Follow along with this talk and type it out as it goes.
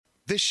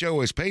This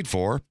show is paid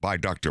for by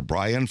Dr.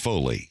 Brian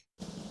Foley.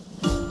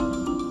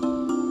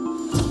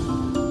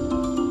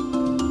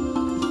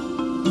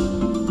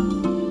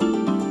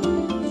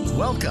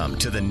 Welcome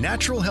to the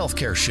Natural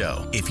Healthcare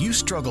Show. If you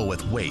struggle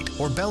with weight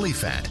or belly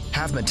fat,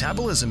 have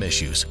metabolism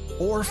issues,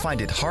 or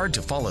find it hard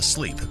to fall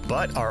asleep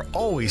but are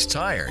always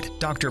tired,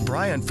 Dr.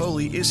 Brian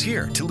Foley is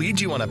here to lead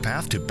you on a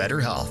path to better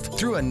health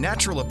through a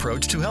natural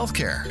approach to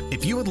healthcare.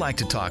 If you would like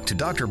to talk to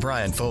Dr.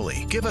 Brian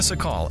Foley, give us a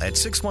call at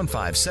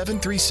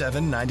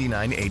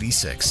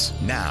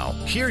 615-737-9986. Now,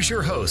 here's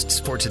your hosts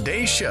for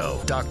today's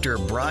show, Dr.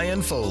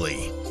 Brian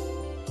Foley.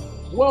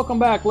 Welcome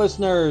back,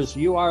 listeners.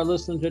 You are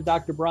listening to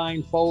Dr.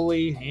 Brian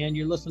Foley, and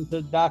you're listening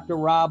to Dr.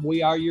 Rob.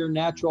 We are your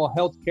natural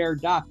healthcare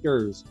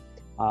doctors.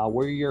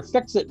 We're your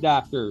fix-it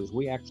doctors.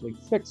 We actually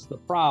fix the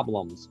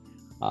problems.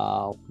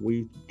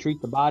 We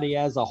treat the body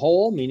as a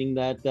whole, meaning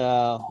that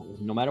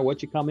no matter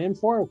what you come in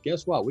for,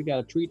 guess what? We got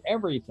to treat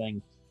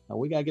everything.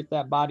 We got to get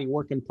that body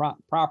working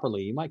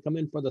properly. You might come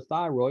in for the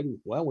thyroid.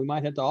 Well, we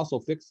might have to also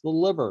fix the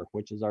liver,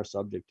 which is our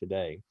subject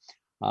today.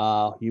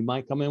 You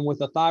might come in with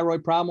a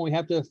thyroid problem. We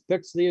have to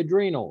fix the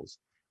adrenals.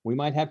 We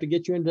might have to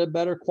get you into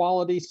better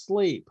quality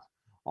sleep.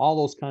 All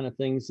those kind of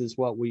things is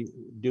what we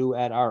do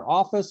at our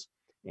office.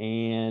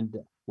 And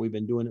we've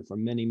been doing it for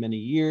many, many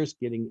years,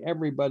 getting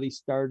everybody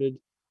started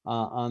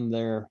on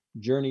their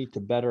journey to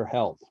better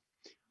health.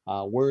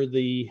 We're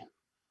the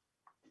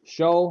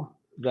show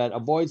that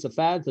avoids the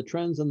fads, the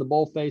trends, and the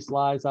bold-faced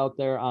lies out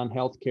there on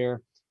healthcare.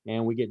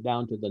 And we get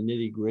down to the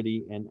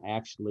nitty-gritty and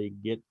actually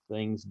get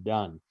things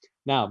done.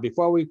 Now,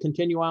 before we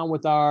continue on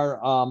with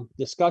our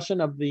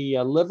discussion of the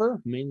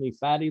liver, mainly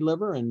fatty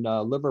liver and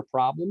liver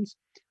problems,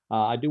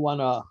 I do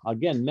want to,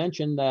 again,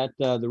 mention that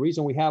the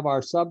reason we have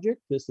our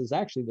subject, this is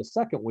actually the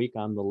second week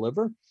on the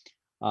liver.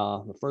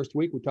 The first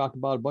week, we talked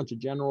about a bunch of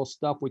general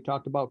stuff. We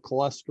talked about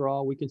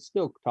cholesterol. We can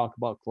still talk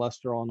about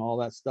cholesterol and all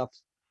that stuff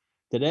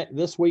today,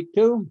 this week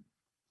too.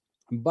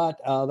 But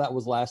that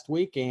was last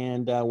week,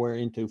 and we're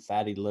into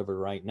fatty liver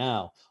right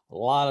now. A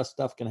lot of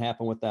stuff can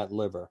happen with that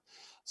liver.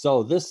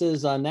 So this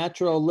is a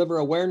Natural Liver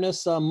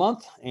Awareness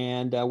Month,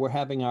 and we're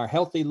having our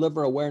Healthy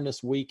Liver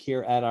Awareness Week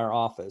here at our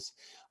office.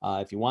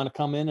 If you want to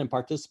come in and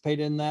participate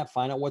in that,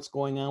 find out what's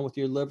going on with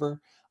your liver.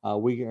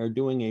 We are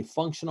doing a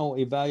functional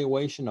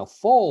evaluation, a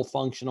full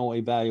functional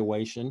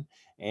evaluation,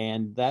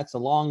 and that's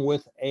along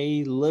with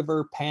a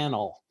liver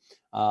panel.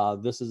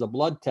 This is a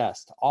blood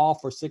test, all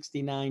for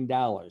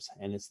 $69,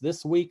 and it's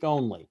this week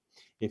only.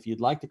 If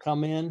you'd like to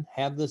come in,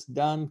 have this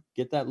done,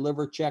 get that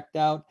liver checked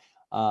out.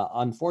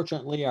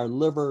 Unfortunately, our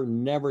liver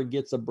never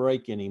gets a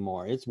break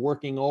anymore. It's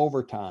working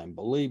overtime,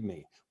 believe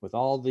me, with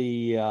all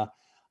the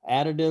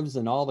additives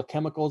and all the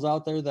chemicals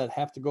out there that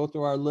have to go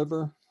through our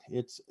liver.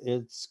 It's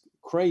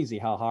crazy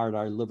how hard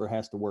our liver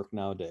has to work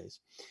nowadays.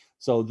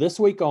 So this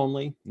week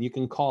only, you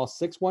can call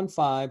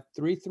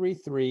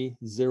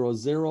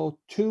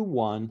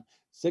 615-333-0021,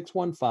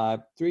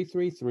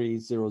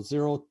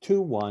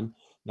 615-333-0021.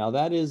 Now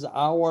that is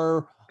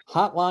our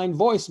hotline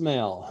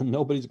voicemail.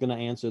 Nobody's going to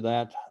answer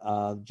that.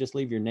 Just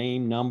leave your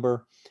name,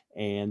 number,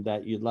 and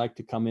that you'd like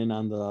to come in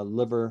on the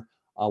liver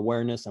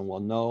awareness, and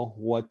we'll know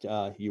what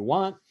you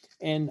want.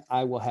 And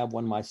I will have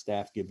one of my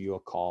staff give you a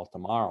call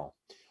tomorrow.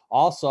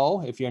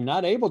 Also, if you're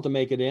not able to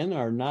make it in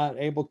or not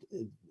able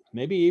to,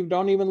 maybe you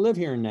don't even live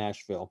here in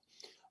Nashville.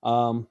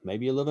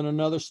 Maybe you live in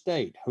another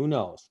state. Who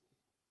knows?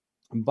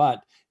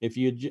 But if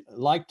you'd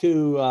like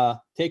to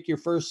take your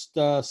first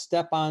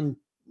step on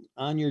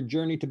your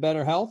journey to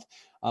better health,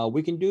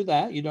 we can do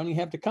that. You don't even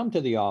have to come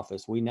to the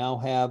office. We now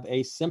have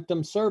a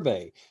symptom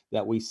survey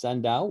that we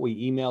send out.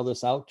 We email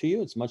this out to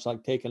you. It's much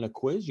like taking a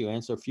quiz. You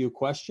answer a few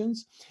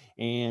questions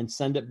and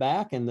send it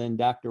back. And then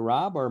Dr.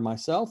 Rob or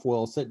myself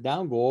will sit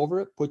down, go over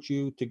it, put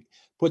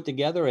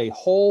together a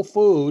whole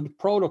food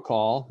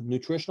protocol,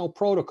 nutritional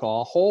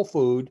protocol, whole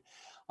food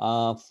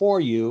for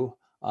you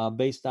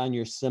based on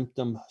your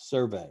symptom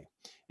survey.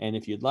 And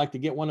if you'd like to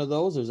get one of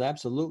those, there's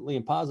absolutely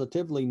and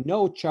positively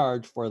no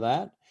charge for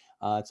that.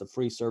 It's a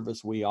free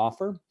service we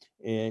offer.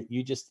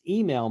 You just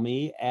email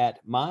me at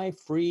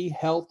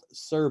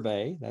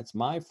myfreehealthsurvey. That's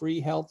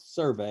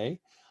myfreehealthsurvey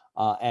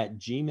at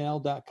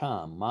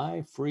gmail.com.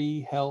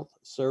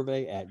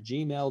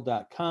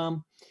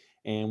 myfreehealthsurvey@gmail.com.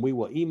 And we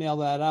will email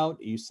that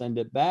out. You send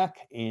it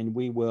back, and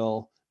we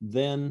will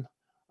then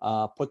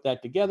put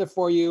that together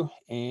for you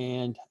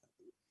and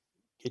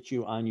get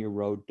you on your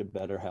road to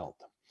better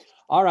health.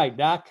 All right,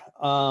 Doc.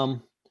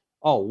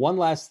 One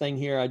last thing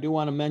here. I do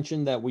want to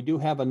mention that we do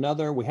have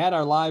we had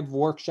our live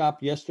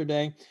workshop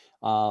yesterday,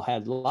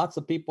 had lots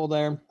of people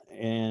there,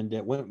 and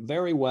it went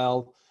very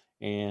well.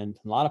 And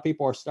a lot of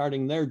people are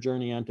starting their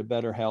journey onto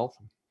better health.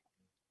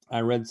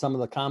 I read some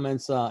of the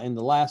comments in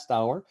the last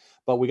hour,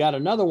 but we got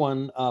another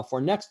one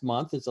for next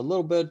month. It's a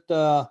little bit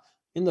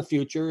in the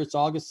future. It's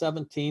August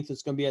 17th.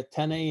 It's going to be at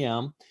 10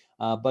 a.m.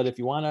 But if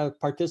you want to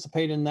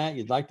participate in that,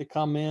 you'd like to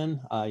come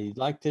in, you'd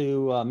like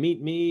to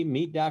meet me,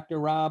 meet Dr.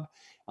 Rob,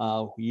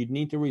 you'd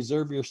need to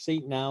reserve your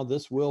seat now.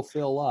 This will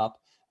fill up.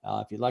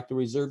 If you'd like to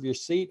reserve your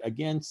seat,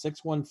 again,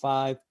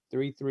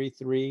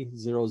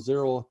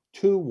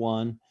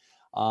 615-333-0021.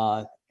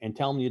 and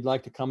tell them you'd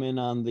like to come in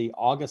on the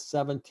August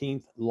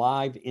 17th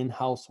live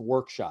in-house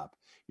workshop.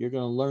 You're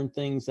going to learn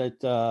things that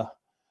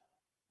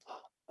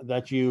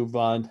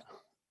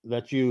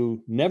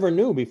you never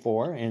knew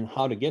before, and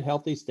how to get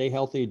healthy, stay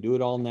healthy, do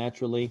it all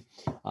naturally.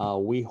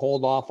 We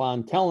hold off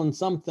on telling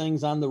some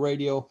things on the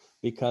radio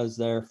because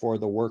they're for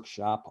the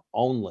workshop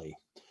only.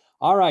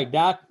 All right,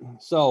 Doc.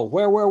 So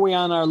where were we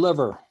on our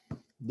liver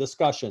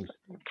discussion?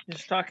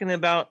 Just talking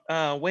about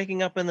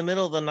waking up in the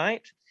middle of the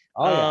night.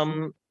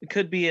 It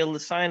could be a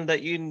sign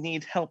that you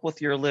need help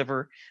with your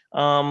liver.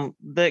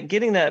 That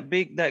getting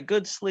that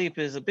good sleep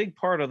is a big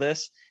part of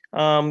this.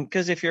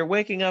 Because if you're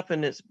waking up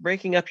and it's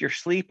breaking up your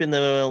sleep in the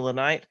middle of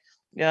the night,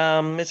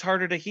 it's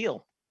harder to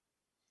heal.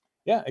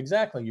 Yeah,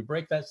 exactly. You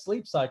break that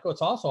sleep cycle.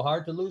 It's also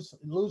hard to lose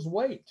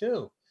weight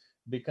too,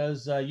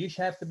 because you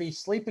have to be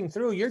sleeping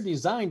through. You're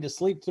designed to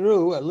sleep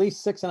through at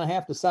least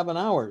 6.5 to 7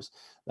 hours.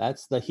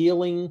 That's the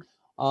healing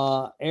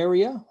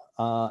area,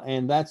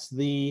 and that's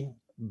the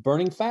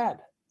burning fat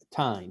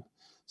time.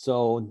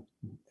 So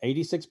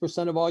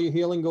 86% of all your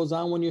healing goes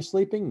on when you're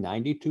sleeping.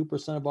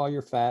 92% of all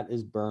your fat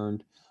is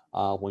burned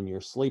when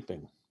you're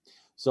sleeping.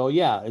 So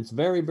yeah, it's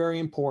very, very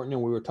important.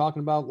 And we were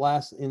talking about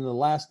in the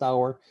last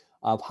hour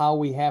of how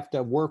we have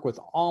to work with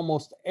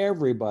almost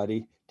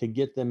everybody to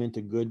get them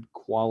into good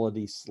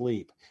quality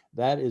sleep.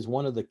 That is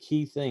one of the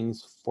key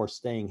things for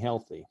staying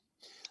healthy.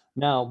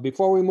 Now,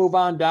 before we move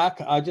on,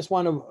 Doc, I just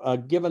want to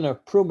give an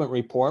improvement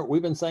report.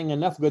 We've been saying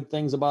enough good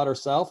things about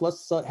ourselves.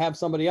 Let's have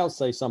somebody else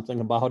say something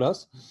about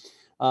us.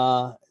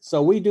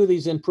 So we do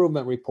these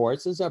improvement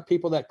reports. These are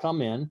people that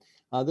come in.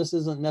 This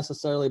isn't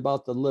necessarily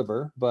about the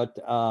liver, but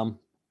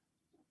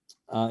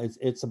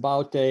it's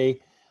about a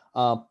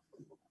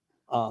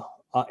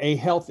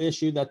health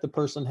issue that the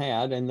person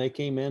had, and they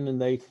came in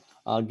and they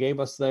gave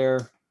us they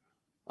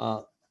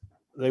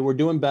were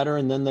doing better,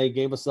 and then they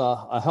gave us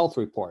a health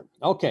report.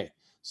 Okay,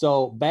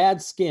 so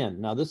bad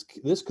skin. Now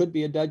this could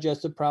be a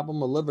digestive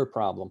problem, a liver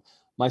problem.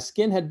 My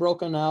skin had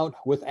broken out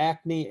with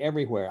acne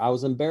everywhere. I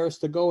was embarrassed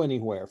to go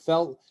anywhere.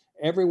 Felt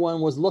everyone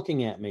was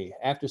looking at me.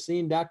 After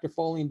seeing Dr.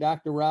 Foley and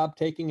Dr. Rob,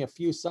 taking a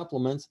few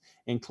supplements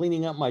and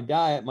cleaning up my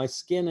diet, my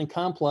skin and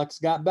complex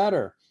got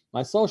better.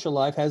 My social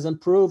life has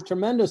improved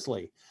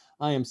tremendously.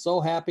 I am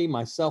so happy.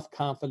 My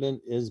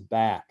self-confidence is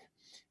back.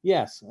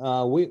 Yes,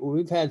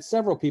 we've had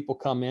several people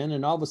come in,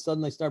 and all of a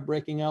sudden they start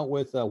breaking out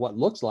with what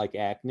looks like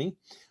acne.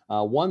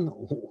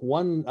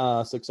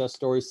 One success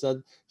story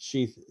said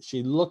she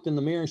looked in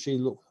the mirror and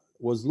she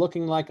was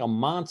looking like a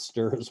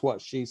monster, is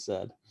what she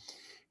said.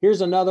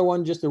 Here's another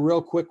one, just a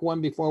real quick one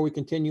before we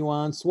continue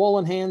on.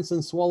 Swollen hands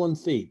and swollen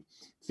feet.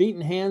 Feet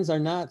and hands are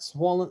not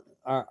swollen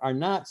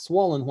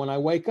when I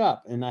wake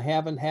up, and I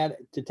haven't had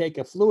to take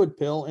a fluid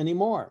pill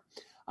anymore.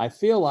 I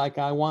feel like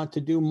I want to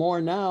do more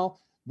now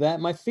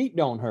that my feet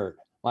don't hurt.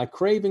 My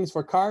cravings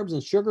for carbs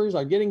and sugars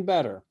are getting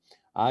better.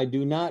 I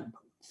do not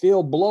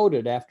feel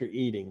bloated after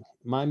eating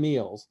my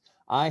meals.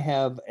 I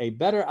have a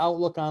better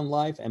outlook on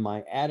life, and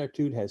my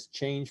attitude has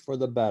changed for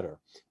the better.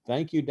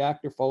 Thank you,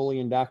 Dr.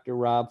 Foley and Dr.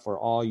 Rob, for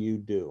all you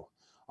do.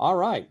 All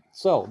right,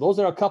 so those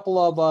are a couple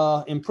of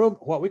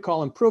what we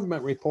call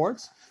improvement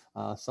reports.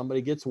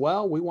 Somebody gets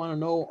well, we want to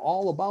know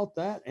all about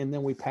that, and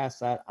then we pass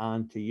that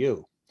on to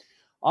you.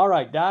 All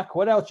right, Doc,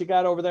 what else you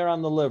got over there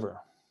on the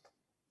liver?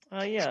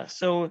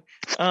 So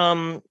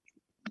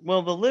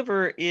well, the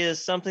liver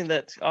is something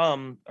that,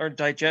 or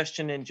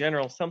digestion in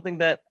general, something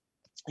that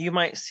you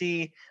might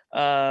see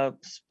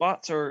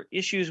spots or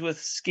issues with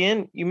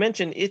skin. You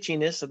mentioned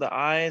itchiness of the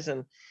eyes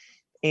and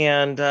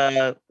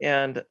that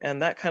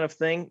kind of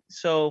thing.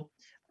 So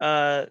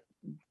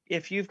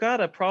if you've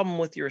got a problem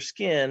with your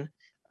skin,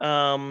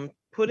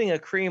 putting a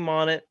cream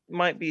on it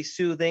might be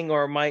soothing,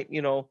 or might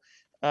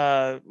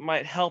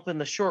help in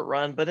the short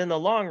run, but in the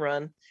long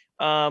run,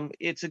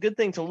 it's a good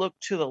thing to look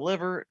to the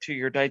liver, to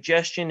your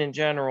digestion in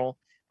general,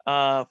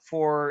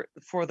 for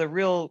the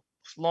real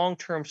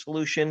long-term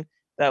solution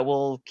that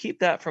will keep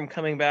that from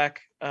coming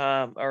back,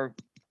 or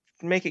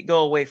make it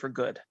go away for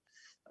good.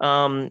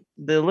 The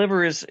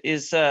liver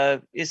is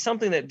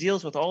something that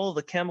deals with all of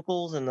the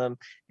chemicals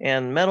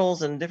and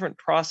metals and different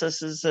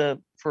processes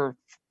for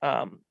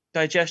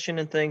digestion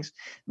and things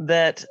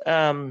that,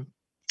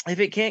 if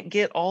it can't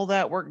get all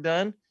that work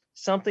done,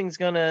 something's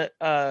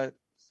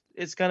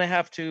it's gonna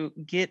have to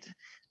get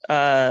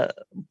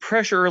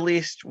pressure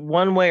released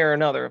one way or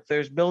another. If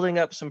there's building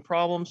up some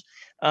problems,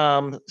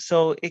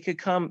 so it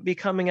could be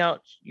coming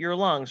out your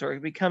lungs, or it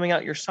could be coming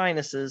out your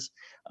sinuses.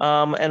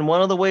 And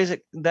one of the ways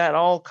that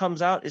all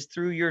comes out is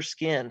through your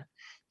skin.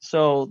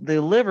 So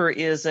the liver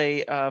is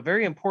a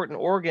very important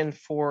organ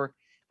for,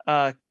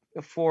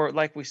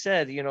 like we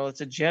said,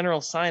 it's a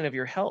general sign of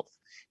your health,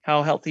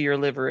 how healthy your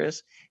liver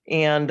is.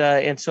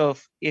 And so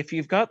if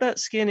you've got that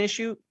skin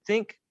issue,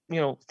 think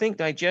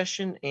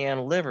digestion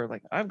and liver.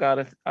 Like, I've got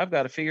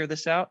to figure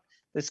this out.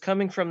 It's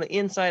coming from the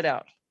inside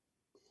out.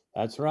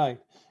 That's right.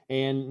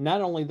 And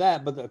not only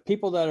that, but the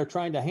people that are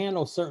trying to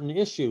handle certain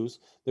issues,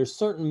 there's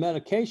certain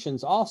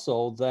medications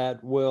also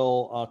that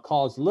will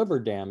cause liver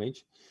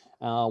damage.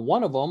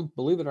 One of them,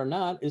 believe it or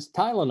not, is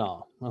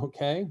Tylenol.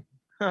 Okay.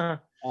 Huh.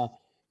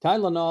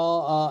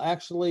 Tylenol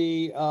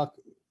actually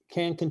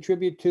can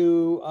contribute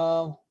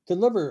to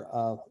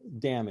liver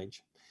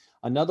damage.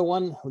 Another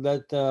one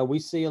that we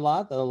see a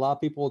lot, that a lot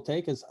of people will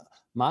take, is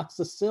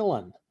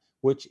moxicillin,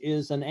 which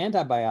is an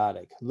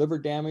antibiotic. Liver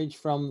damage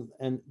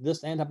and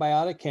this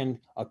antibiotic can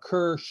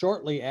occur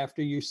shortly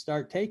after you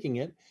start taking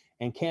it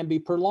and can be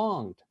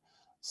prolonged.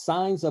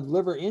 Signs of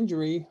liver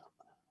injury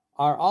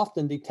are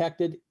often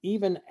detected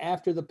even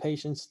after the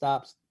patient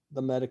stops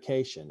the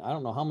medication. I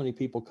don't know how many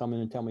people come in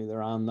and tell me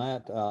they're on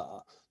that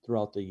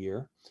throughout the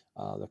year.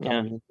 They're Yeah.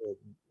 coming in to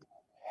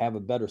have a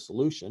better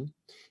solution.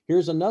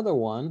 Here's another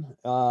one,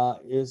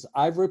 is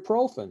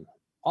ibuprofen.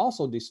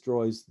 Also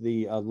destroys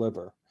the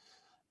liver.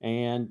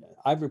 And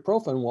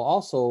ibuprofen will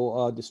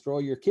also destroy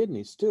your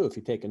kidneys too if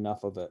you take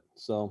enough of it.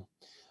 So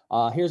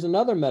here's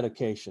another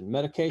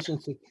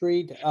medications to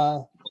treat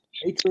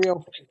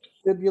atrial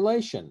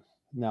fibrillation.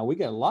 Now, we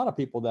get a lot of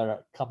people that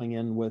are coming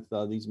in with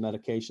these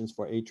medications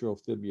for atrial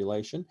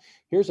fibrillation.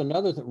 Here's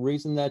another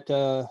reason that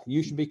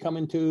you should be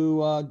coming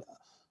to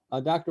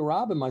Dr.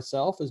 Rob and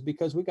myself, is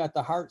because we got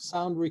the heart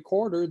sound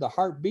recorder, the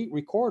heartbeat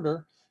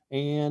recorder,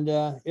 and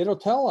it'll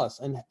tell us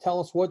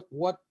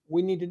what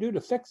we need to do to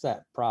fix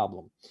that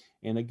problem.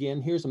 And again,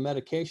 here's a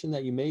medication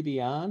that you may be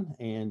on,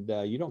 and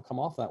you don't come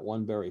off that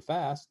one very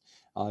fast.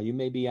 You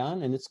may be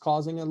on, and it's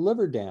causing a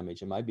liver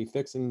damage. It might be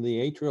fixing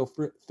the atrial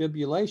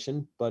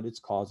fibrillation, but it's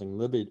causing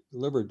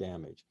liver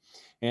damage.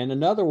 And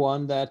another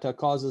one that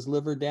causes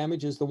liver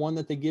damage is the one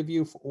that they give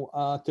you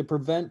to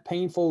prevent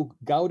painful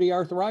gouty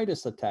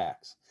arthritis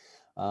attacks.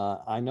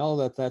 I know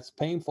that that's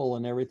painful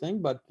and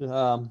everything, but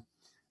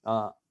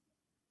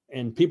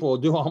and people will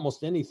do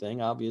almost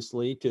anything,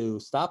 obviously, to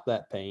stop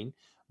that pain.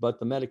 But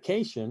the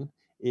medication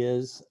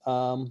is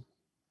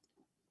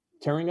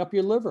tearing up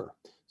your liver.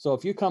 So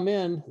if you come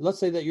in, let's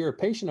say that you're a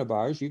patient of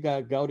ours, you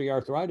got gouty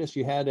arthritis,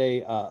 you had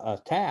a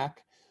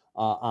attack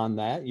on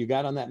that, you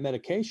got on that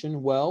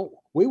medication.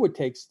 Well, we would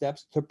take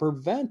steps to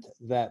prevent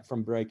that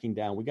from breaking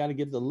down. We got to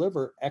give the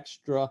liver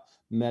extra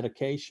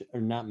medication,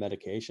 or not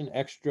medication,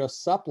 extra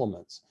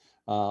supplements.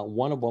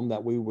 One of them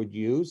that we would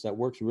use that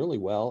works really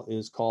well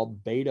is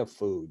called beta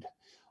food.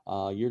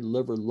 Your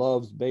liver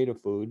loves beta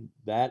food.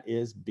 That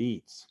is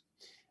beets.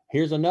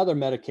 Here's another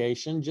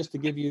medication, just to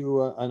give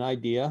you an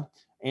idea.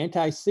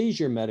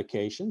 Anti-seizure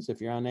medications. If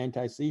you're on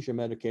anti-seizure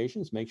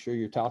medications, make sure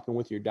you're talking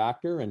with your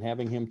doctor and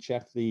having him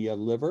check the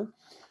liver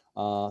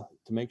to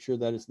make sure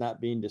that it's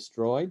not being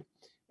destroyed.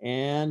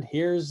 And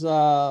here's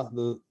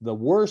the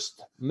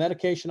worst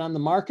medication on the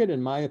market,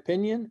 in my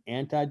opinion,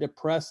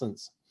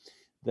 antidepressants.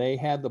 They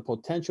have the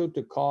potential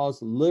to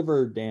cause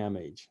liver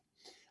damage.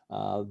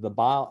 The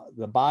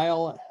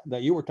bile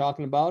that you were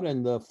talking about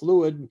and the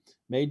fluid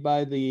made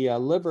by the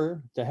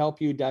liver to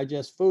help you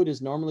digest food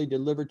is normally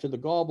delivered to the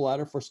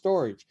gallbladder for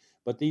storage.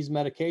 But these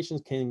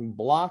medications can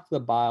block the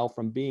bile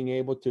from being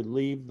able to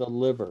leave the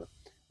liver,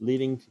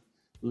 leading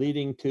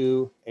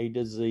to a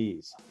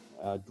disease,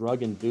 a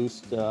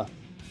drug-induced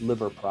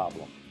liver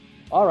problem.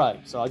 All right,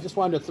 so I just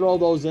wanted to throw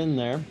those in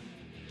there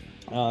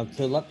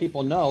to let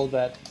people know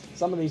that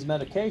some of these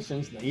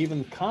medications,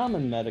 even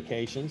common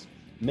medications,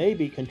 may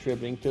be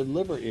contributing to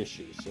liver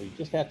issues. So you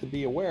just have to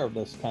be aware of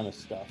this kind of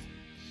stuff.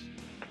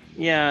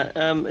 Yeah,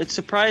 it's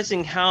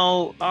surprising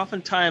how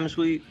oftentimes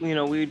we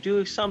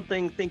do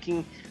something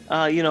thinking,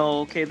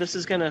 okay, this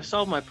is going to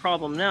solve my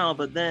problem now,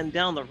 but then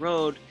down the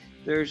road,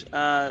 there's,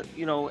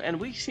 and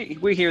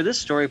we hear this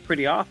story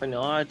pretty often.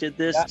 I did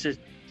this to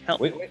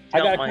help. I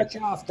got to cut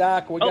you off,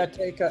 Doc. We got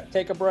to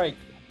take a break.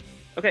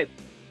 Okay.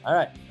 All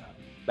right.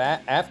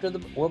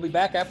 We'll be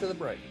back after the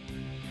break.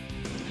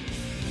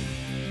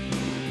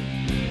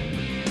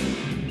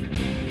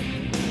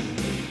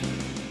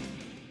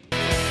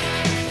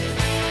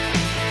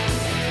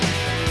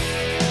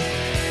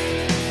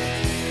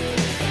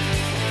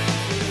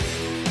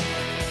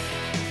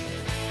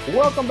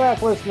 Welcome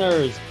back,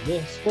 listeners.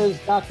 This is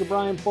Dr.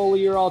 Brian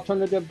Foley, your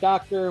alternative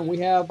doctor, and we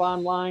have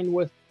online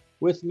with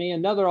me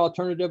another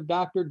alternative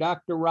doctor,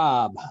 Dr.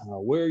 Rob.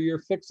 We're your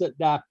fix-it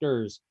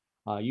doctors.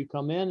 You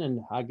come in,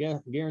 and I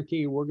guarantee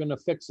you we're going to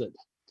fix it,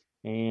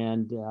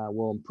 and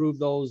we'll improve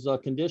those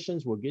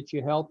conditions. We'll get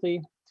you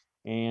healthy,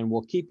 and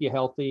we'll keep you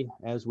healthy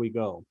as we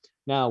go.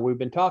 Now, we've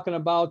been talking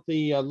about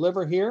the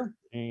liver here,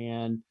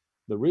 and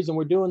the reason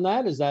we're doing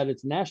that is that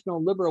it's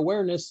National Liver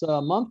Awareness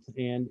Month,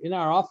 and in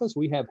our office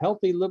we have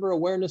Healthy Liver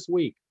Awareness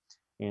Week,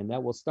 and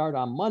that will start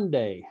on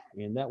Monday,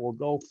 and that will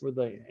go to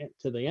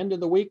the end of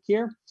the week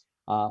here.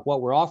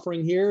 What we're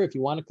offering here, if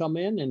you want to come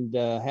in and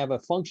have a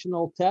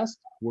functional test,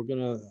 we're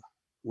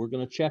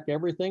gonna check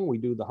everything. We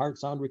do the heart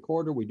sound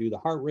recorder, we do the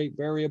heart rate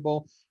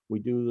variable, we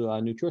do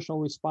the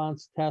nutritional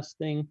response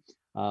testing,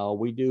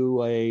 we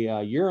do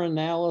a urine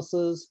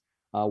analysis.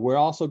 We're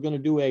also going to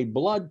do a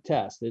blood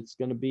test. It's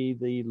going to be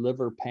the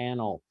liver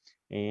panel,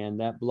 and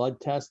that blood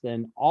test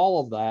and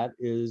all of that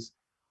is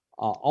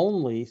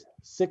only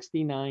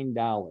 $69.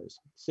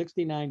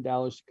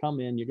 $69 to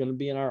come in. You're going to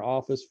be in our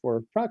office for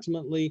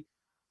approximately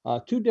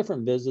 2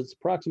 different visits,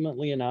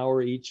 approximately an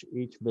hour each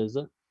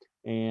visit.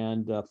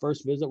 And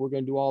first visit, we're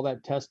going to do all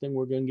that testing.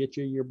 We're going to get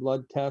you your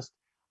blood test.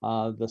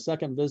 The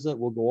second visit,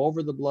 we'll go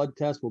over the blood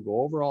test. We'll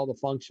go over all the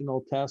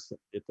functional tests.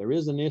 If there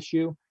is an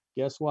issue,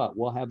 guess what?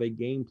 We'll have a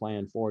game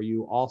plan for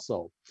you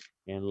also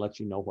and let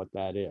you know what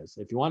that is.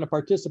 If you want to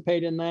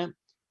participate in that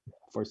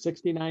for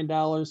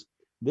 $69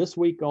 this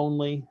week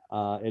only,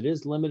 it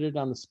is limited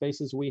on the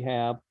spaces we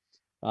have.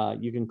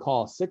 You can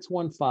call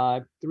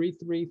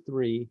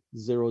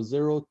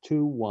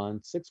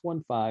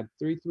 615-333-0021,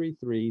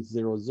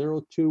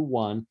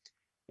 615-333-0021,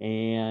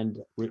 and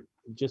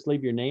just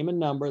leave your name and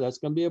number. That's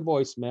going to be a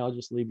voicemail.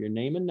 Just leave your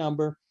name and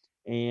number,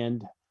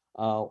 and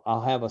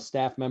I'll have a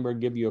staff member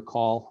give you a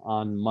call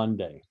on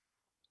Monday.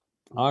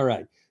 All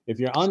right. If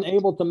you're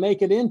unable to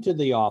make it into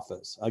the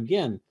office,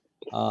 again,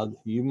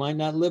 you might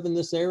not live in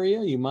this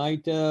area. You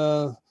might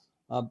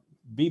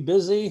be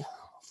busy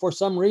for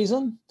some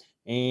reason,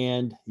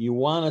 and you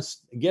want to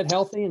get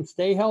healthy and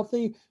stay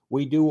healthy.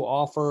 We do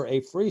offer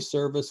a free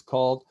service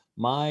called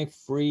My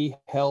Free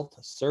Health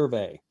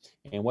Survey.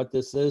 And what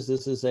this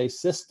is a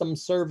system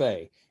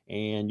survey,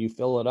 and you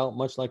fill it out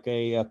much like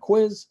a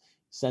quiz,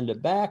 send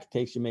it back. It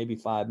takes you maybe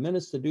 5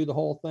 minutes to do the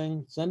whole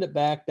thing. Send it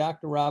back.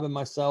 Dr. Rob and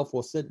myself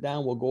will sit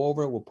down, we'll go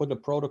over it, we'll put a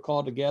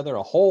protocol together,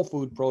 a whole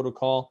food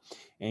protocol,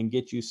 and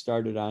get you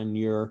started on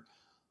your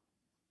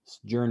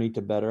journey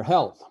to better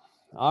health.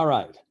 All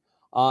right.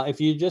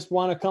 If you just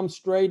want to come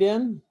straight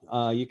in,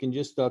 you can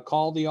just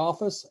call the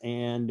office,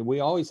 and we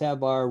always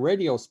have our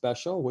radio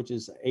special, which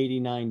is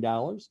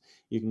 $89.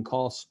 You can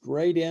call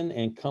straight in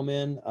and come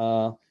in,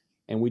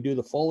 and we do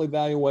the full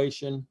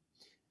evaluation,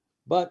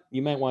 but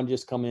you might want to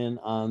just come in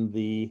on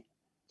the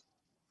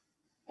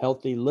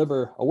Healthy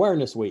Liver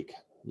Awareness Week,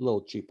 a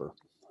little cheaper.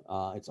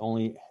 It's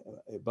only,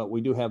 but we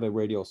do have a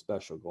radio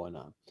special going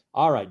on.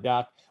 All right,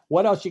 Doc,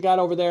 what else you got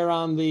over there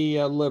on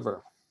the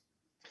liver?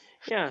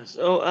 Yeah,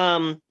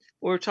 so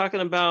we're talking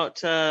about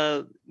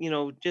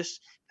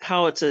just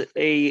how it's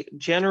a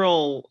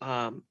general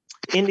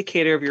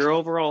indicator of your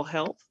overall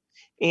health,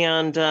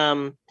 and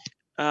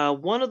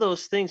one of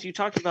those things you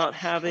talked about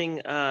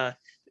having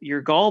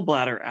your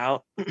gallbladder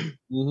out,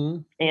 Mm-hmm.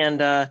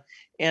 and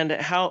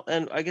how,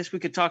 and I guess we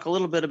could talk a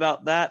little bit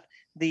about that.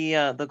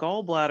 The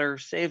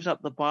gallbladder saves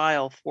up the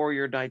bile for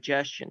your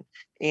digestion,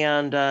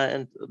 and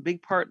a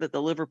big part that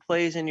the liver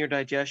plays in your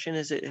digestion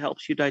is it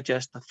helps you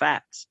digest the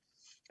fats.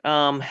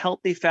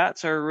 Healthy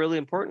fats are really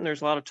important.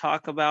 There's a lot of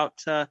talk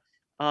about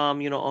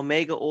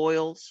omega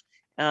oils,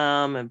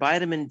 and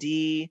vitamin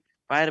D,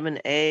 vitamin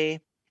A.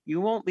 You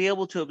won't be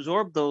able to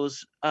absorb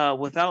those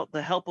without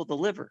the help of the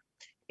liver,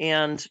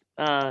 and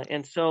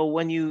so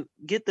when you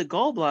get the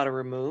gallbladder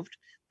removed,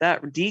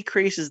 that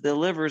decreases the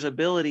liver's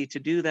ability to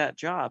do that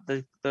job.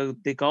 The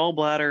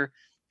gallbladder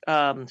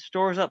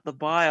stores up the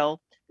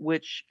bile,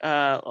 which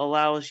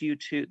allows you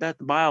to, that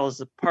the bile is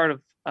a part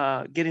of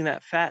getting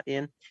that fat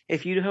in.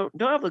 If you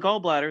don't have the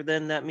gallbladder,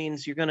 then that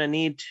means you're going to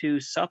need to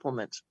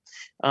supplement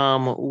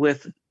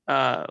with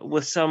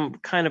some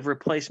kind of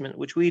replacement,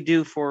 which we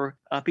do for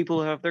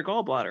people who have their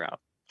gallbladder out.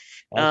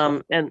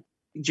 And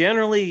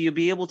generally, you'll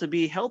be able to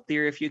be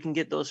healthier if you can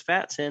get those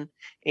fats in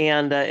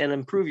and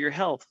improve your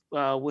health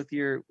with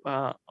your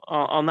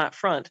on that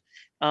front.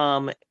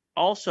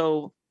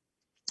 Also,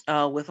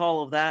 with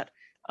all of that,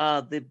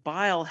 the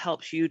bile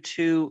helps you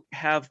to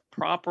have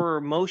proper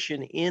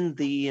motion in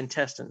the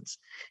intestines,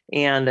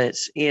 and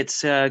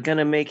it's going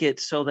to make it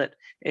so that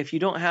if you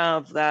don't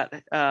have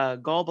that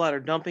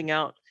gallbladder dumping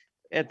out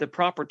at the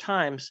proper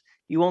times,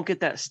 you won't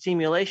get that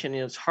stimulation,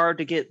 and it's hard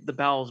to get the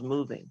bowels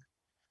moving.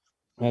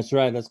 That's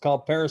right. That's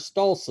called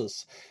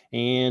peristalsis.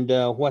 And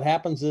what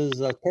happens is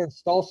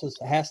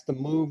peristalsis has to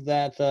move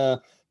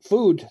that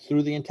food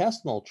through the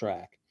intestinal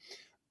tract.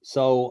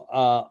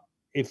 So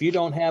if you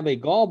don't have a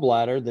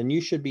gallbladder, then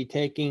you should be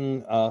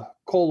taking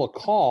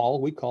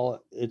cholecol.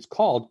 It's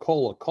called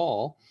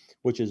cholecol,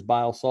 which is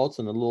bile salts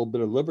and a little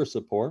bit of liver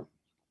support.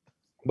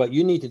 But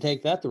you need to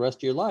take that the rest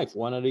of your life,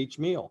 one at each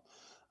meal,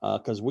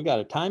 because we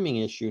got a timing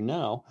issue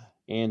now.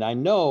 And I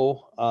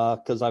know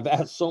because I've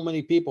asked so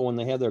many people when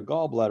they have their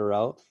gallbladder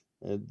out,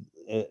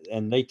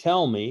 and they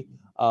tell me,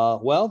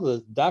 well,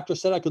 the doctor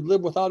said I could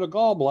live without a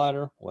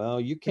gallbladder.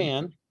 Well, you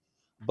can,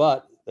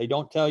 but they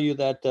don't tell you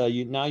that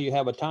you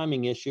have a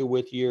timing issue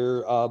with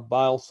your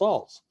bile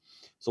salts.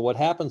 So what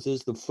happens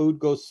is the food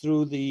goes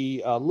through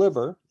the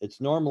liver.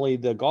 It's normally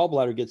the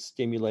gallbladder gets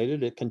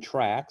stimulated. It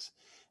contracts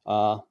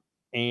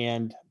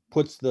and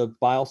puts the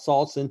bile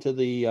salts into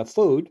the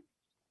food.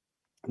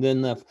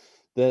 Then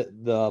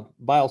the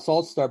bile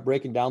salts start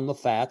breaking down the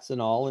fats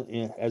and all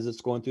as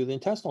it's going through the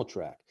intestinal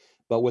tract.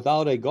 But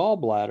without a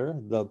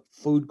gallbladder, the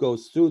food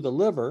goes through the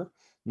liver.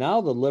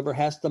 Now the liver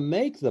has to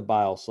make the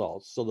bile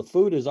salts. So the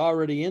food is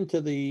already into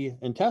the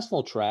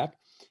intestinal tract,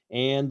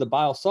 and the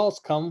bile salts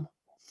come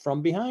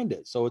from behind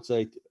it. So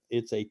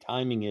it's a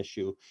timing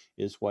issue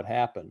is what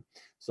happened.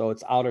 So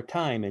it's out of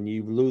time, and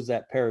you lose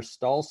that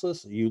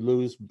peristalsis. You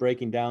lose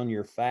breaking down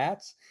your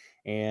fats.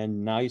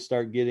 And now you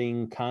start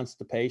getting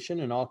constipation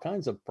and all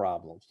kinds of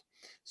problems.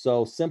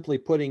 So simply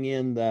putting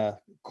in the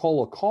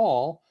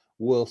cholecol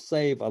will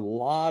save a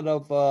lot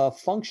of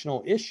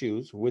functional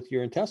issues with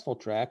your intestinal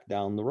tract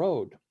down the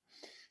road.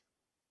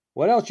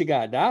 What else you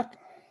got, Doc?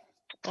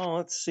 Oh,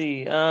 let's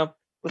see.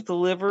 With the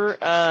liver,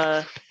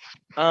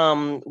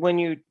 when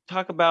you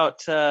talk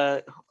about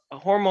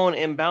hormone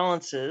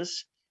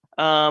imbalances,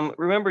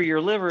 remember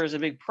your liver is a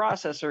big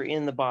processor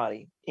in the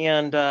body.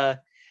 And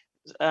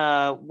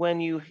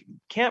when you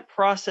can't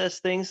process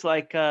things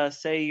like,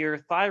 say, your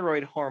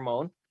thyroid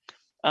hormone,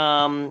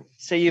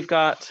 say you've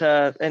got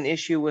an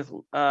issue with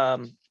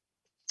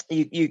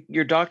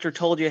your doctor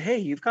told you, hey,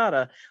 you've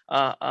got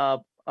a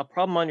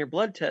problem on your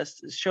blood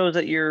test. It shows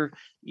that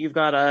you've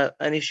got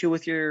an issue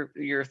with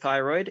your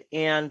thyroid,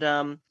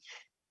 and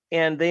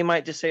they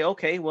might just say,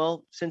 okay,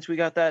 well, since we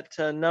got that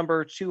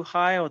number too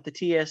high with the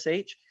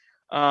TSH,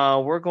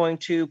 we're going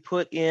to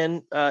put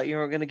in,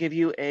 we're going to give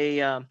you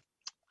a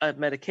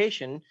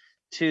medication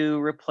to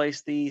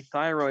replace the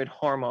thyroid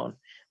hormone.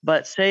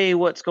 But say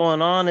what's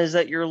going on is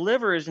that your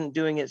liver isn't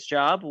doing its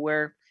job,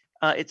 where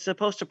it's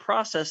supposed to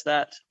process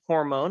that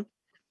hormone,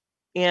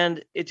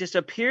 and it just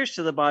appears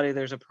to the body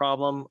there's a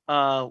problem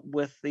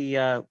with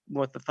the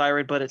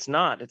thyroid, but it's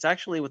not. It's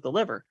actually with the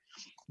liver.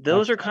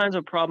 Those are kinds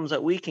of problems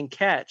that we can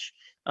catch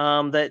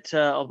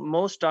that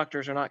most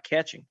doctors are not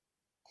catching.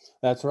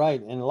 That's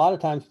right. And a lot of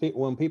times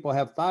when people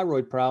have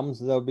thyroid problems,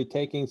 they'll be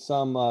taking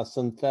some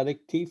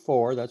synthetic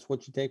T4. That's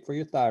what you take for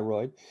your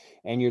thyroid.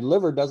 And your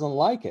liver doesn't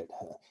like it.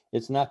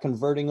 It's not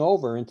converting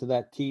over into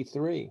that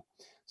T3.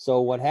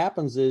 So what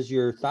happens is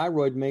your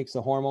thyroid makes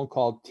a hormone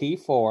called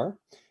T4,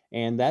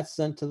 and that's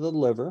sent to the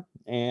liver.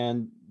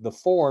 And the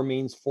 4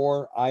 means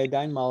 4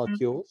 iodine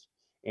molecules.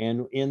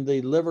 And in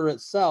the liver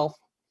itself,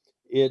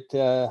 it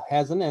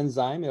has an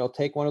enzyme. It'll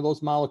take one of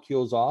those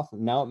molecules off.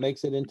 And now it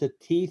makes it into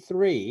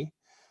T3.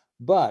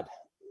 But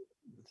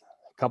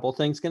a couple of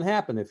things can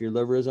happen. If your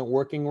liver isn't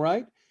working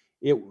right,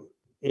 it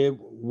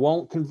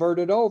won't convert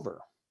it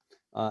over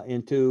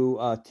into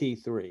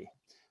T3.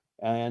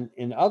 And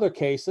in other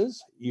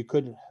cases, you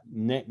could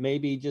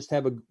maybe just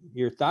have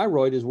your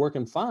thyroid is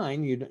working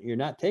fine. You're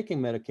not taking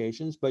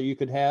medications, but you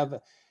could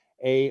have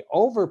a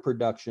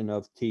overproduction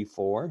of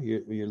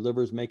T4. Your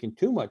liver's making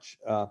too much,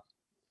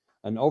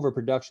 an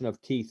overproduction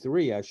of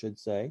T3, I should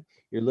say.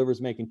 Your liver's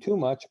making too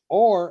much,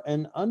 or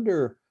an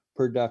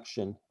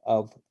underproduction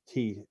of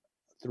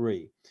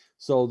T3.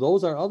 So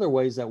those are other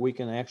ways that we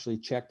can actually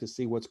check to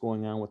see what's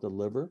going on with the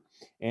liver.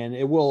 And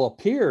it will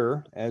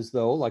appear as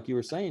though, like you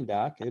were saying,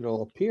 Doc,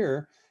 it'll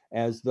appear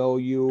as though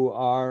you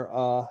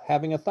are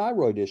having a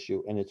thyroid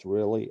issue, and it's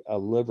really a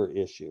liver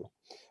issue.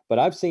 But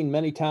I've seen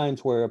many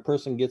times where a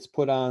person gets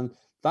put on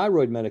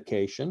thyroid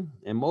medication,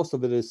 and most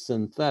of it is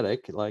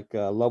synthetic, like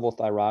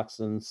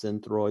levothyroxine,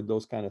 Synthroid,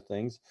 those kind of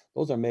things.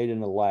 Those are made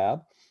in a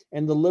lab,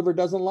 and the liver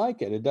doesn't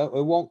like it. It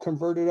won't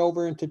convert it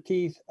over into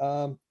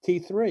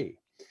T3.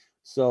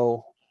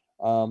 So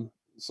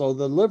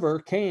the liver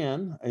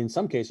can, in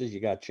some cases, you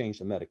got to change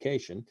the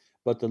medication,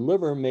 but the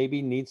liver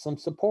maybe needs some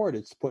support.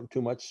 It's putting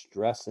too much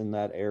stress in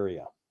that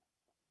area.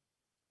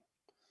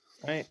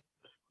 Right.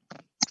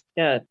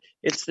 Yeah,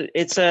 it's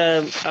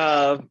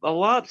a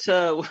lot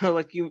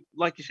like you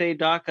say,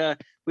 Doc.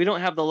 We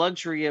don't have the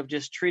luxury of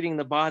just treating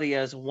the body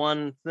as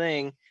one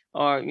thing.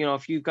 Or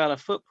if you've got a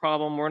foot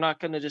problem, we're not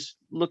going to just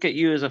look at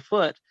you as a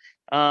foot.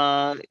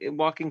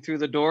 Walking through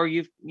the door,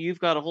 you've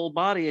got a whole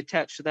body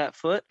attached to that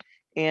foot,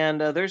 and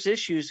there's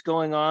issues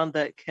going on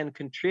that can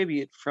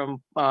contribute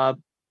from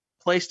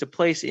place to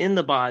place in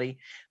the body.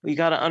 We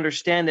got to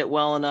understand it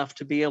well enough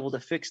to be able to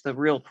fix the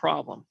real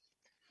problem.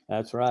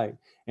 That's right.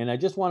 And I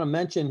just want to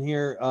mention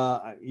here,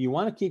 you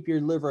want to keep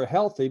your liver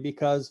healthy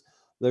because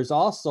there's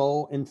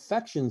also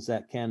infections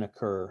that can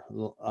occur,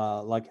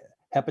 like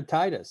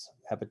hepatitis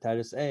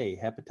A,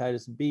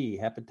 hepatitis B,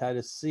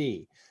 hepatitis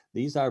C.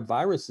 These are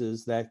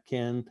viruses that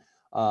can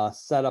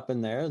set up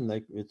in there, and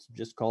it's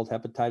just called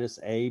hepatitis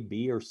A,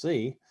 B, or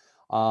C.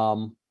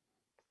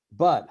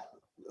 But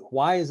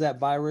why is that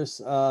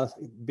virus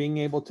being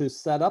able to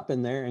set up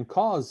in there and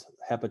cause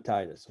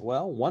hepatitis?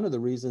 Well, one of the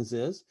reasons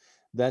is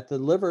that the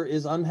liver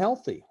is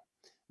unhealthy.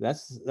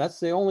 That's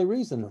the only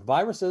reason.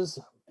 Viruses,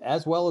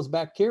 as well as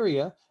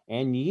bacteria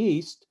and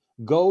yeast,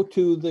 go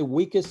to the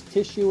weakest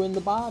tissue in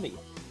the body,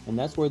 and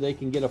that's where they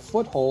can get a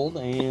foothold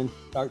and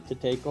start to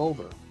take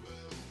over.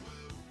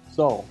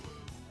 So,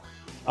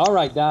 all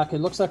right, Doc, it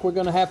looks like we're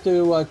going to have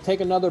to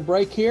take another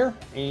break here,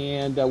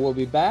 and we'll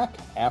be back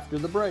after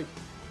the break.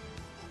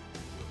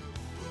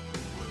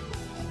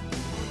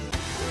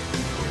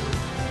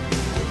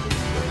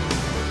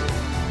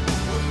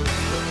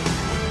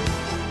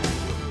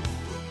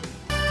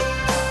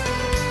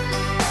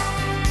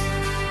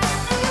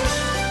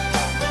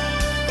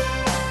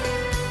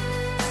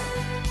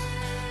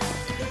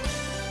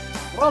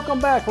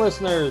 Welcome back,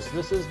 listeners.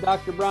 This is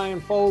Dr.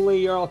 Brian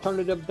Foley, your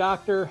alternative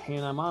doctor,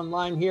 and I'm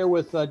online here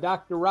with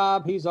Dr.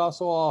 Rob. He's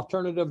also an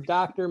alternative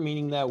doctor,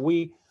 meaning that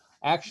we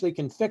actually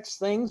can fix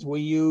things.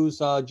 We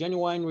use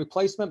genuine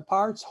replacement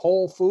parts,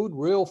 whole food,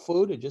 real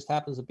food. It just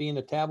happens to be in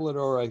a tablet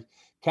or a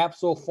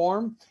capsule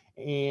form,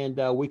 and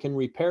we can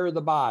repair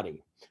the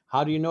body.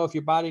 How do you know if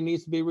your body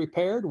needs to be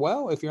repaired?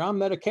 Well, if you're on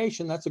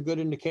medication, that's a good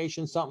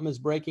indication something is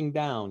breaking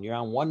down. You're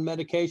on one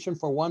medication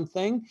for one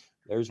thing,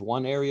 there's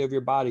one area of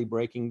your body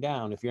breaking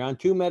down. If you're on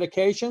two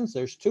medications,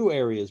 there's two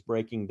areas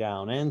breaking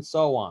down, and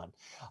so on.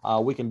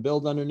 We can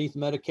build underneath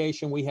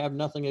medication. We have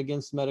nothing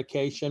against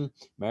medication.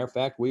 Matter of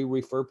fact, we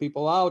refer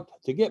people out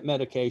to get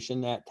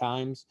medication at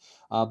times,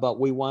 but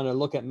we want to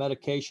look at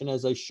medication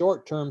as a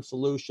short-term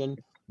solution,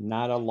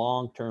 not a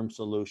long-term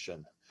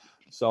solution.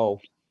 So,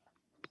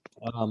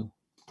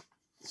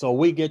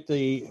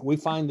 we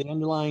find the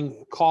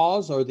underlying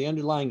cause or the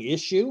underlying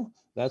issue.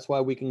 That's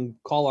why we can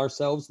call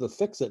ourselves the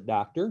fix-it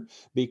doctor,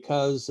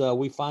 because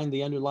we find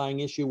the underlying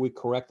issue, we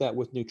correct that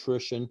with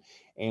nutrition,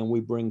 and we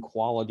bring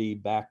quality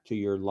back to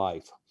your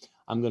life.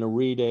 I'm going to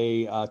read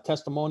a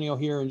testimonial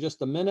here in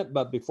just a minute,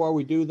 but before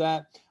we do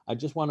that, I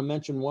just want to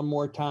mention one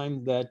more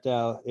time that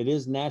it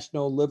is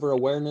National Liver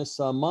Awareness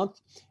Month,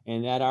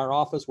 and at our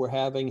office, we're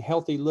having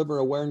Healthy Liver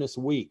Awareness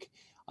Week.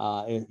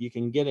 You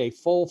can get a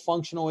full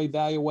functional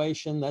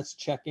evaluation. That's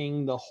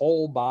checking the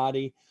whole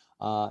body.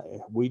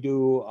 We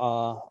do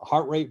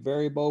heart rate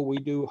variable. We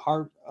do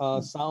heart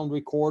sound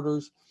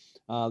recorders.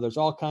 There's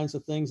all kinds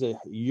of things,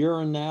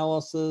 urine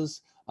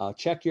analysis,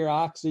 check your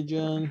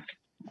oxygen,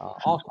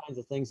 all kinds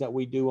of things that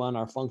we do on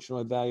our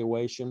functional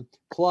evaluation.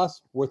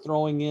 Plus, we're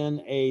throwing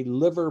in a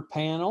liver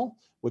panel,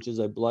 which is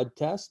a blood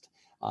test.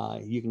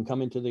 You can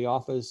come into the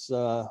office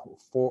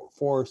for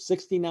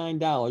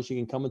 $69. You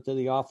can come into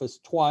the office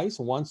twice,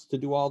 once to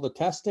do all the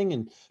testing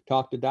and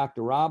talk to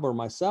Dr. Rob or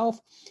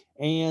myself.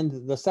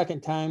 And the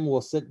second time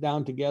we'll sit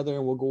down together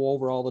and we'll go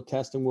over all the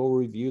tests and we'll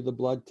review the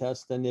blood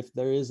test. And if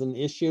there is an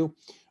issue,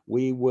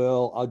 we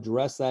will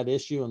address that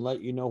issue and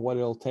let you know what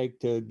it'll take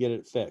to get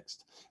it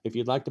fixed. If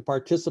you'd like to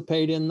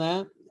participate in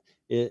that,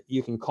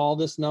 you can call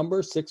this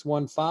number,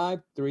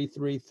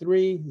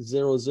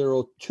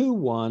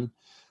 615-333-0021.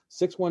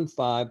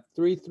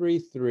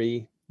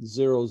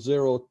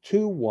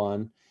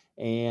 615-333-0021,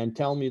 and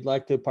tell them you'd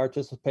like to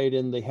participate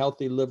in the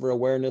Healthy Liver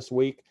Awareness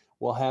Week.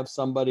 We'll have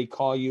somebody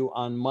call you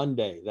on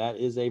Monday. That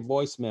is a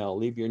voicemail.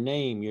 Leave your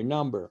name, your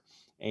number,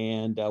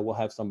 and we'll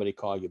have somebody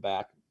call you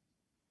back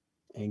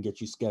and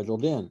get you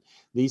scheduled in.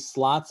 These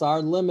slots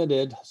are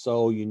limited,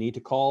 so you need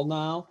to call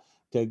now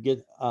to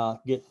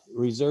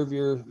reserve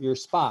your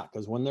spot,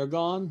 because when they're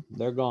gone,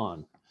 they're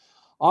gone.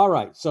 All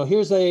right, so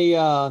here's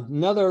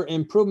another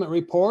improvement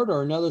report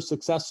or another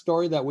success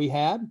story that we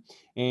had.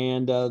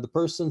 And the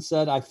person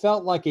said, I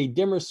felt like a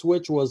dimmer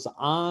switch was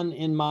on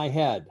in my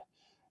head.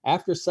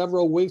 After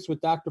several weeks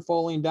with Dr.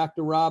 Foley and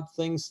Dr. Rob,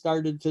 things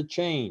started to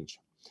change.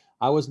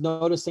 I was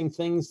noticing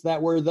things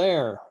that were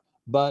there,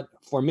 but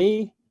for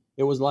me,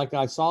 it was like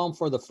I saw them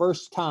for the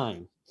first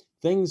time.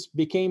 Things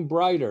became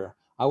brighter.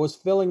 I was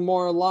feeling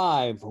more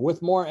alive,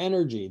 with more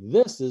energy.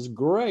 This is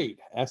great!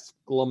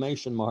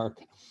 Exclamation mark.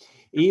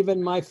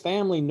 Even my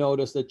family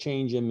noticed a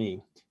change in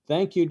me.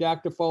 Thank you,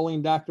 Dr. Foley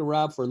and Dr.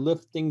 Rob, for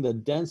lifting the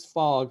dense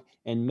fog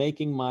and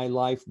making my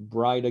life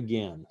bright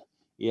again.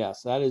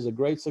 Yes, that is a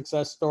great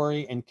success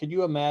story. And could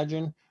you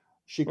imagine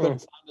she couldn't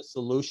find a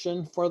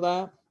solution for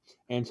that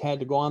and had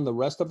to go on the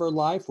rest of her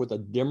life with a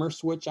dimmer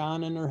switch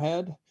on in her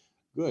head?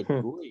 Good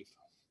grief.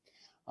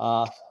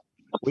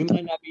 We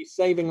might not be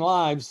saving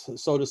lives,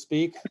 so to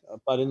speak,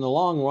 but in the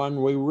long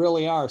run, we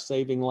really are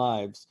saving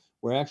lives.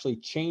 We're actually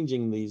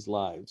changing these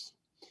lives.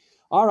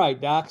 All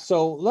right, Doc.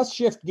 So let's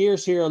shift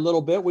gears here a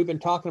little bit. We've been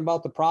talking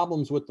about the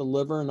problems with the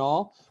liver and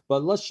all,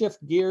 but let's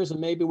shift gears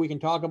and maybe we can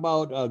talk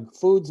about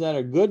foods that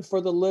are good for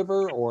the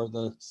liver or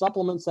the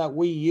supplements that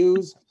we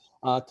use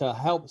to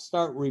help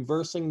start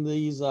reversing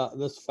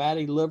this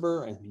fatty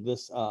liver and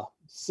this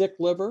sick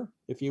liver,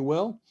 if you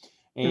will.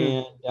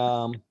 And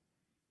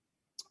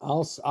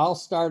I'll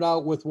start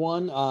out with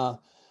one.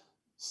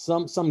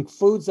 Some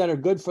foods that are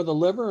good for the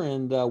liver,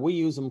 and we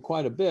use them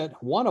quite a bit.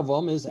 One of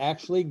them is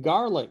actually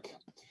garlic.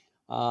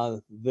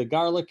 The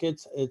garlic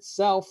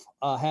itself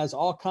has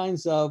all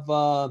kinds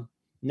of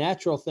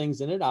natural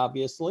things in it,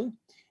 obviously,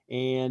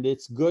 and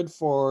it's good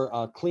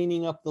for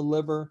cleaning up the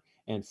liver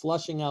and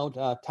flushing out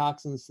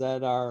toxins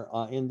that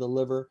are in the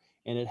liver,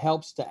 and it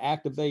helps to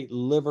activate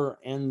liver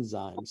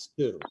enzymes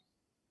too.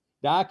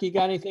 Doc, you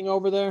got anything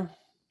over there?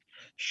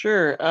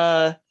 Sure.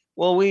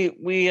 Well,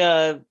 we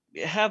have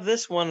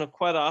this one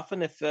quite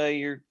often. If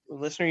you're a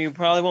listener, you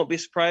probably won't be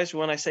surprised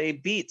when I say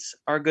beets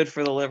are good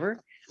for the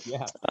liver.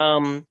 Yeah.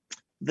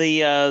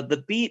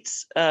 The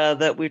beets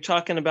that we're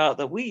talking about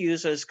that we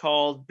use is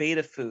called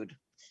beta food.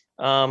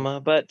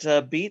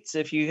 But beets,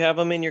 if you have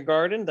them in your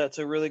garden, that's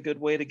a really good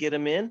way to get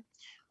them in.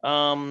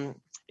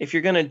 If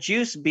you're going to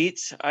juice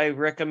beets, I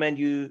recommend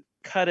you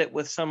cut it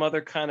with some other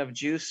kind of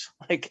juice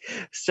like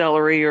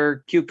celery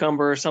or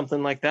cucumber or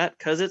something like that,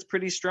 because it's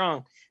pretty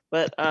strong.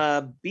 But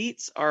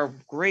beets are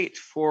great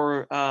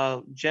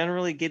for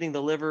generally getting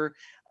the liver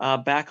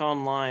back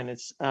online.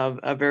 It's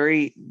a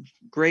very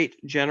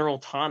great general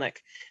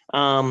tonic.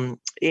 And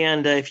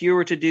if you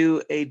were to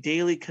do a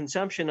daily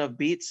consumption of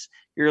beets,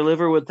 your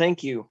liver would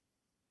thank you.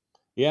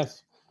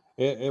 Yes,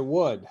 it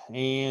would.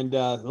 And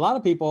a lot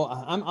of people,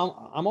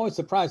 I'm always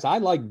surprised. I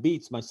like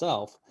beets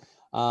myself,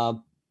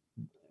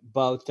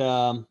 but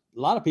a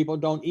lot of people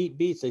don't eat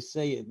beets. They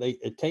say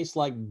it tastes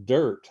like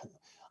dirt.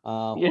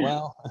 Yeah.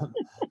 Well,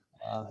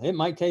 it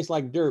might taste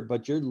like dirt,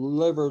 but your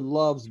liver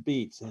loves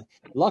beets. And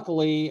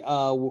luckily,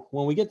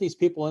 when we get these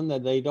people in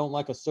that they don't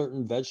like a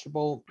certain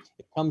vegetable,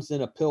 it comes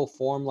in a pill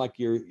form, like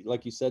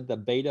you said, the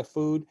beta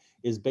food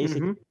is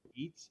basically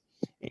beets.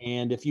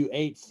 And if you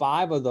ate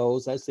 5 of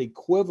those, that's the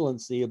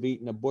equivalency of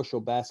eating a bushel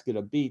basket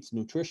of beets,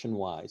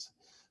 nutrition-wise.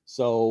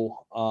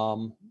 So,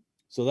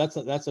 so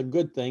that's a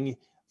good thing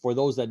for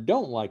those that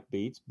don't like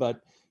beets.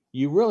 But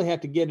you really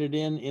have to get it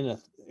in a.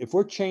 If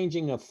we're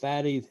changing a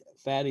fatty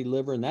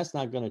liver, and that's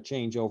not going to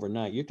change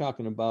overnight. You're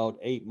talking about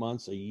 8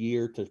 months, a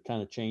year to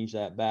kind of change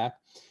that back.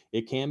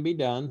 It can be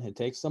done. It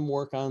takes some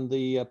work on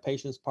the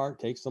patient's part,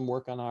 takes some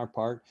work on our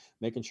part,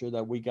 making sure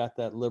that we got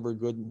that liver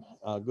good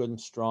and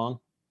strong.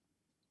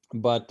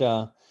 But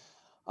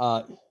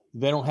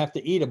they don't have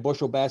to eat a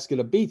bushel basket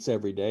of beets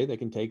every day. They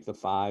can take the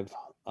 5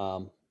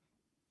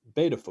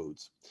 beta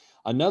foods.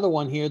 Another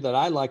one here that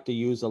I like to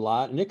use a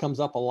lot, and it comes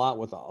up a lot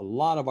with a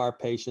lot of our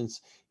patients,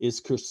 is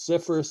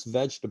cruciferous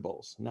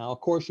vegetables. Now,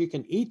 of course, you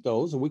can eat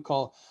those, and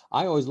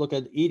I always look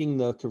at eating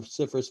the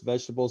cruciferous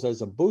vegetables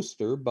as a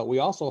booster, but we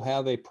also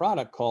have a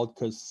product called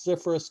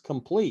Cruciferous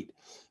Complete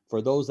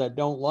for those that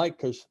don't like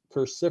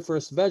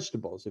cruciferous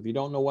vegetables. If you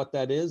don't know what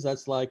that is,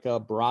 that's like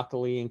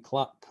broccoli and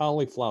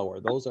cauliflower.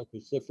 Those are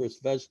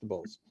cruciferous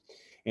vegetables.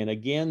 And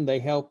again, they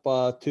help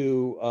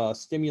to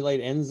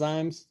stimulate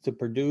enzymes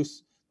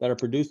that are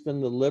produced in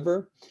the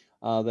liver.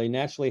 They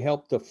naturally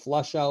help to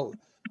flush out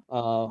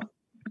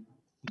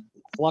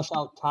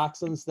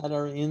toxins that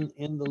are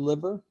in the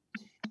liver,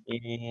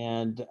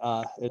 and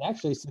it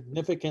actually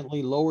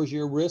significantly lowers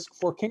your risk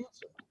for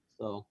cancer.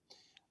 So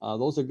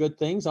those are good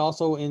things.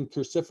 Also in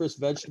cruciferous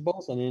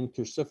vegetables and in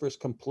Cruciferous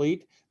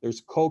Complete,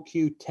 there's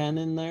CoQ10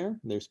 in there.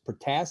 There's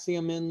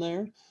potassium in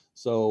there.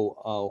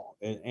 So,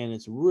 and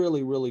it's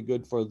really, really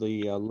good for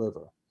the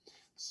liver.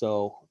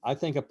 So I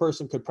think a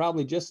person could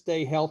probably just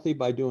stay healthy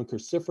by doing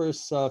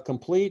Cruciferous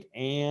Complete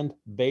and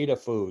beta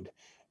food.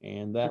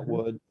 And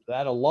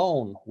that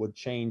alone would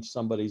change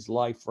somebody's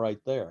life right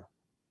there.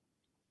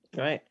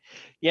 Right.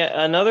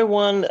 Yeah. Another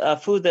one,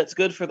 food that's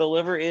good for the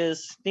liver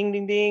is ding,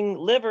 ding, ding,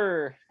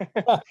 liver.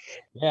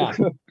 Yeah.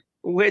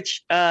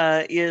 Which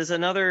is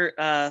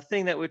another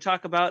thing that we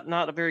talk about,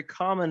 not a very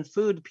common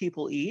food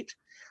people eat.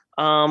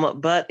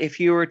 But if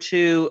you were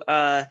to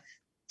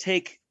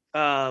take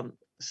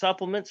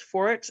supplements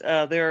for it,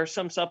 there are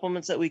some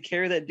supplements that we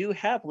carry that do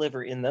have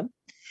liver in them.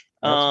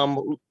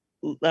 And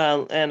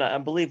I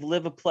believe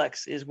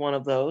Liviplex is one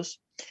of those.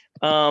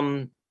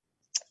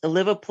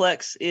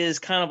 Liviplex is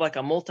kind of like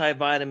a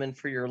multivitamin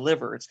for your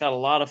liver. It's got a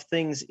lot of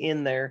things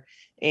in there,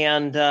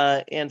 and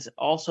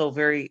also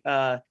very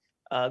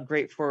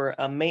great for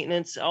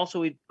maintenance.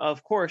 Also, we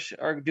of course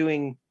are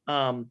doing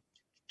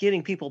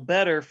getting people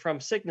better from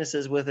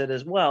sicknesses with it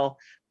as well,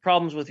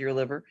 problems with your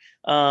liver,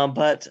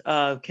 but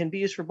can be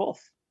used for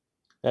both.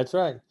 That's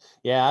right.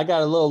 Yeah, I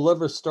got a little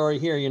liver story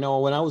here. You know,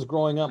 when I was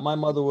growing up, my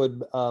mother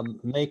would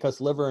make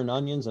us liver and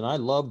onions, and I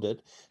loved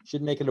it.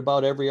 She'd make it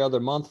about every other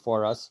month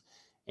for us.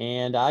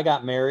 And I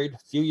got married. A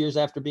few years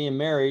after being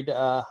married,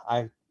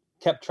 I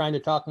kept trying to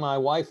talk my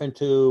wife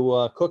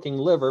into cooking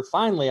liver.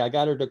 Finally, I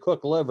got her to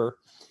cook liver,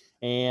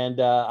 and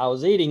I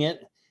was eating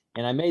it,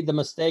 and I made the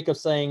mistake of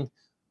saying,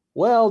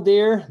 "Well,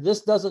 dear,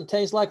 this doesn't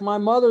taste like my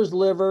mother's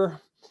liver."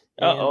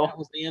 And that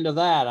was the end of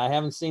that. I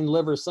haven't seen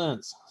liver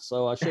since.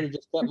 So I should have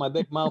just kept my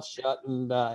big mouth shut and